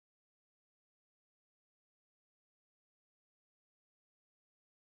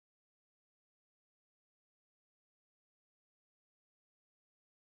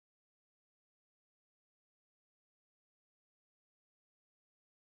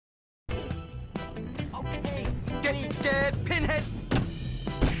Getting scared, pinhead!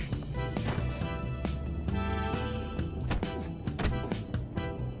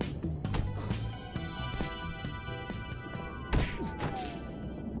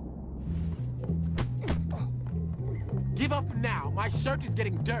 Give up now. My shirt is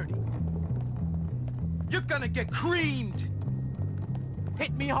getting dirty. You're gonna get creamed!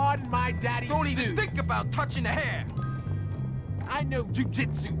 Hit me hard in my daddy's suit. Don't even think about touching the hair! I know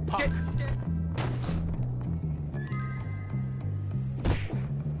jujitsu, punk. Get scared.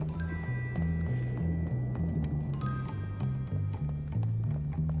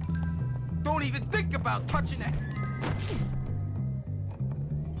 Don't even think about touching the hair!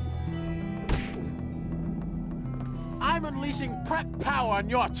 I'm unleashing prep power on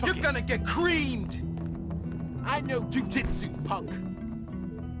your tuchus. You're gonna get creamed! I know jujitsu, punk.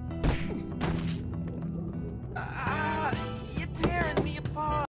 You're tearing me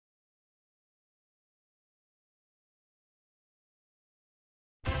apart.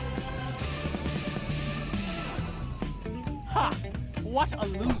 Ha! What a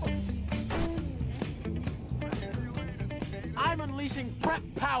loser. I'm unleashing prep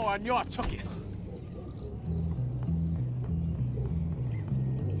power on your tuchus.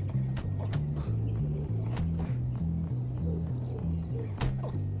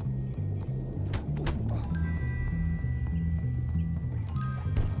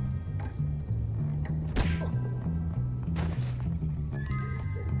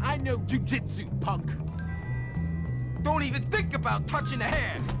 I know jujitsu, punk. Don't even think about touching the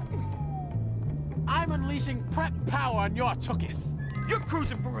hair. I'm unleashing prep power on your tuchus. You're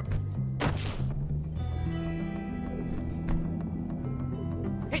cruising for a...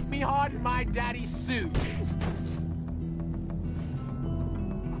 Hit me hard in my daddy's suit.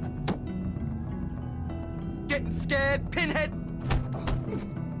 Getting scared, pinhead?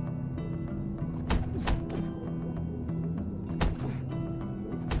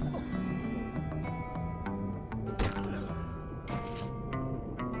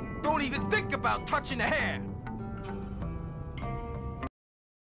 Don't even think about touching the hair!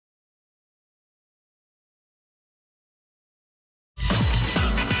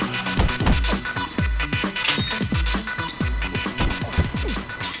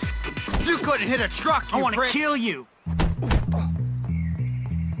 You couldn't hit a truck, you I want to prick. kill you!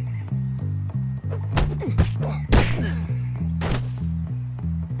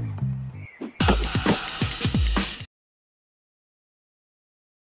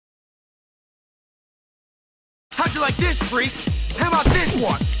 How'd you like this, freak? How about this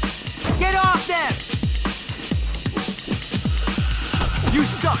one? Get off them! You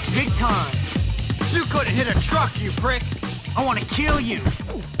suck big time! You couldn't hit a truck, you prick! I want to kill you!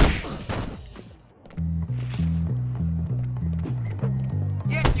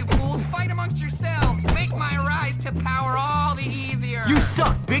 Yes, you fools, fight amongst yourselves! Make my rise to power all the easier! You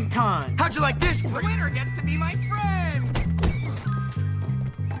suck big time! How'd you like this, The freak? winner gets to be my friend!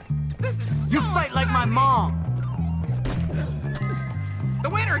 This is so You fight like my exciting. mom! The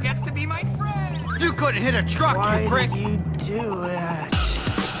winner gets to be my friend! You couldn't hit a truck, Why you prick! did you do that?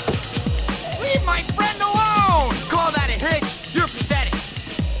 Leave my friend alone! Call that a hit? You're pathetic!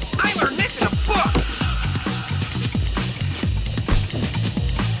 I learned this in a book!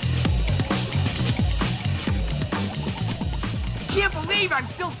 Can't believe I'm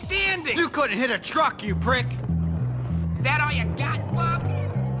still standing! You couldn't hit a truck, you prick! Is that all you got, bub?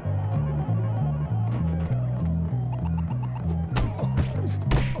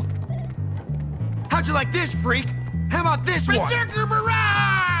 How'd you like this, freak? How about this one? Berserker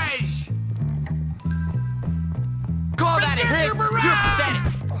Barrage! Call that a hit? Berserker You're Barrage!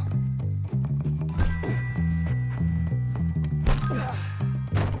 pathetic!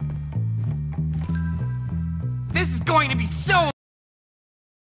 This is going to be so...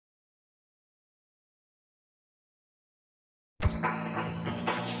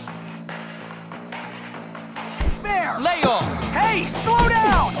 Fair! Lay off! Hey, slow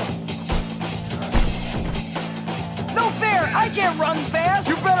down! No fair! I can't run fast!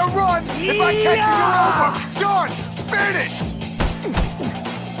 You better run! If I catch you, you're over! Done! Finished!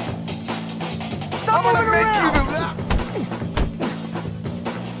 Stop I'm gonna moving make around! you the...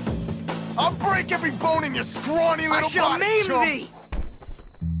 I'll break every bone in your scrawny I little shall body, maim chump. thee!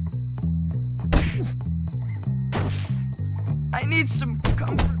 I need some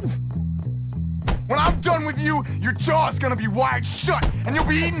comfort. When I'm done with you, your jaw's gonna be wired shut, and you'll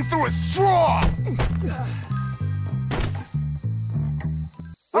be eaten through a straw!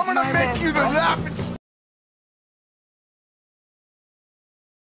 I'm gonna my make man, you the bro. laughing...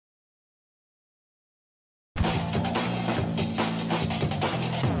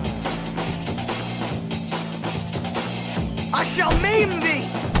 shall maim thee!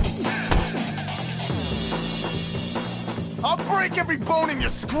 I'll break every bone in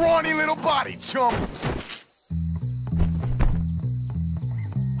your scrawny little body, chump!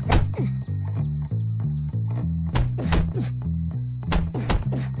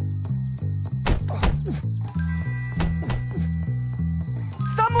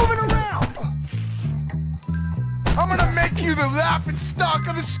 Stop moving around! I'm gonna make you the laughing stock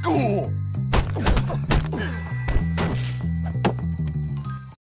of the school!